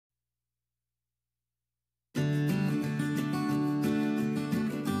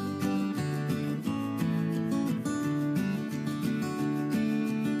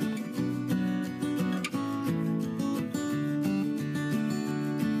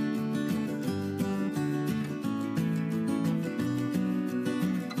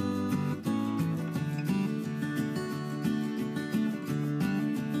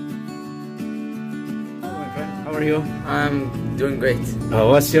are you? I'm doing great.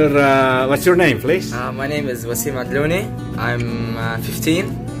 What's your name, please? My name is Wasim Adlouni. I'm 15.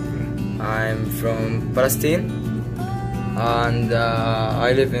 I'm from Palestine, and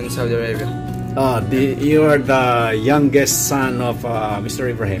I live in Saudi Arabia. You are the youngest son of Mr.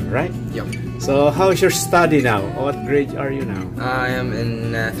 Ibrahim, right? Yep. So how's your study now? What grade are you now? I am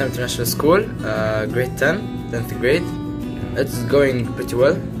in International School, grade 10, 10th grade. It's going pretty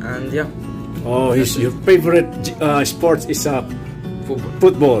well, and yeah. Oh, your favorite sports is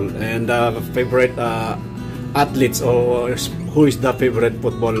football, and favorite athletes, or who is the favorite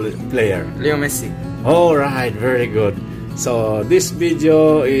football player? Leo Messi. All right, very good. So this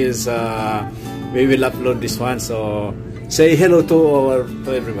video is we will upload this one. So say hello to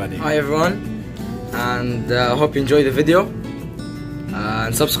everybody. Hi everyone, and hope you enjoy the video.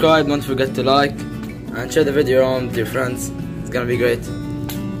 And subscribe. Don't forget to like and share the video around with your friends. It's gonna be great.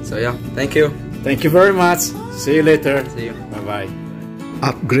 So yeah, thank you. Thank you very much. See you later. See you. Bye bye.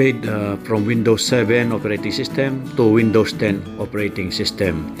 Upgrade from Windows 7 operating system to Windows 10 operating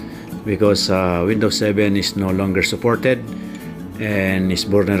system, because Windows 7 is no longer supported and is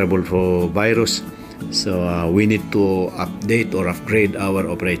vulnerable for virus. So we need to update or upgrade our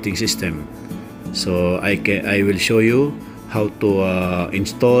operating system. So I will show you how to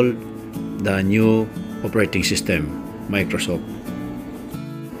install the new operating system, Microsoft.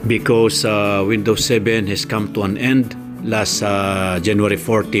 Because Windows 7 has come to an end last January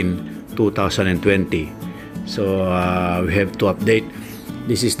 14, 2020. So we have to update.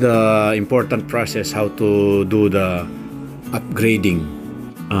 This is the important process how to do the upgrading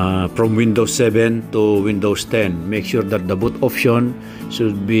from Windows 7 to Windows 10. Make sure that the boot option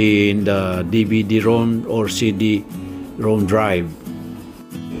should be in the DVD-ROM or CD-ROM drive.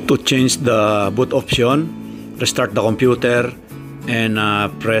 To change the boot option, restart the computer and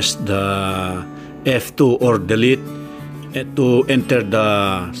press the F2 or delete to enter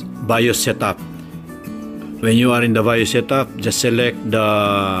the BIOS setup. When you are in the BIOS setup, just select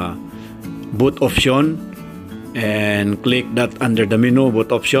the boot option and click that under the menu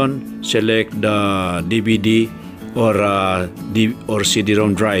boot option. Select the DVD or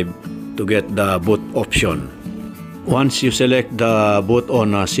CD-ROM drive to get the boot option. Once you select the boot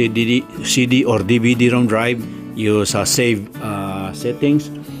on CD or DVD-ROM drive, use save settings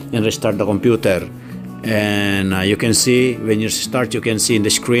and restart the computer. And you can see when you start, you can see in the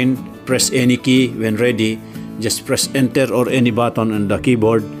screen, press any key. When ready, just press enter or any button on the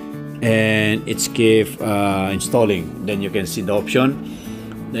keyboard, and it's keep installing. Then you can see the option.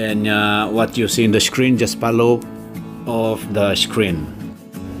 Then what you see in the screen, just follow off the screen.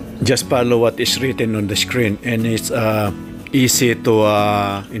 Just follow what is written on the screen, and it's easy to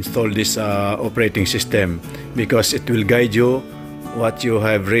install this operating system, because it will guide you what you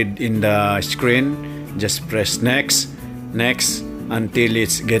have read in the screen. Just press next until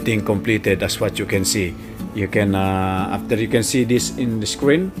it's getting completed. As what you can see. You can after you can see this in the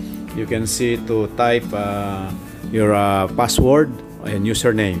screen, you can see to type your password and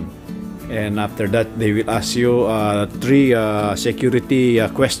username, and after that they will ask you 3 security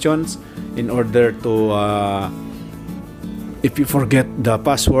questions. In order to if you forget the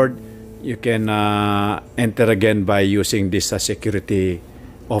password, you can enter again by using these security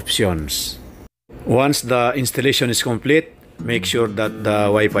options. Once the installation is complete, make sure that the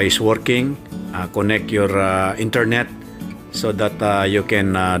Wi-Fi is working. Connect your internet so that you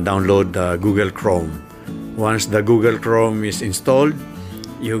can download Google Chrome. Once the Google Chrome is installed,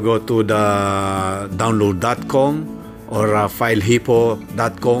 you go to the download.com or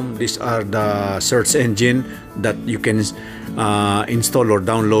filehippo.com. These are the search engine that you can install or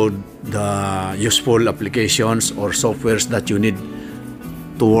download the useful applications or softwares that you need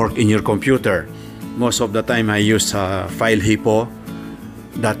to work in your computer. Most of the time I use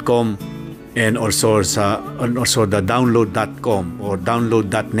filehippo.com and also the download.com or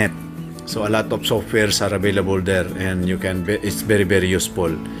download.net. So a lot of softwares are available there, and you can it's very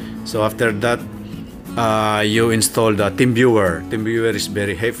useful. So after that, you install the TeamViewer. TeamViewer is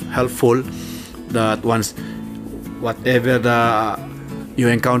very helpful. That once whatever you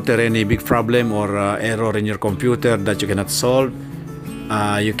encounter any big problem or error in your computer that you cannot solve,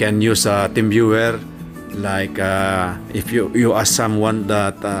 you can use TeamViewer. Like if you ask someone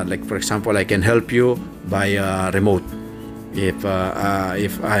that like for example, I can help you by remote. If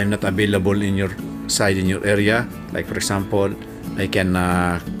I'm not available in your side, in your area, like for example, I can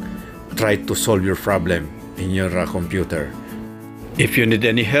try to solve your problem in your computer. If you need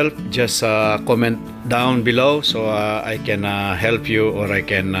any help, just comment down below so I can help you, or I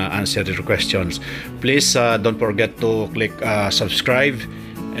can answer your questions. Please don't forget to click subscribe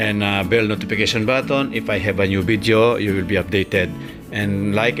and bell notification button. If I have a new video, you will be updated.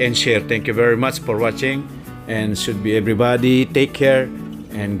 And like and share. Thank you very much for watching, and should be everybody take care,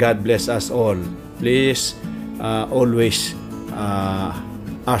 and God bless us all. Please always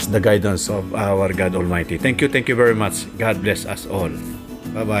ask the guidance of our God Almighty. Thank you very much. God bless us all.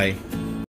 Bye bye.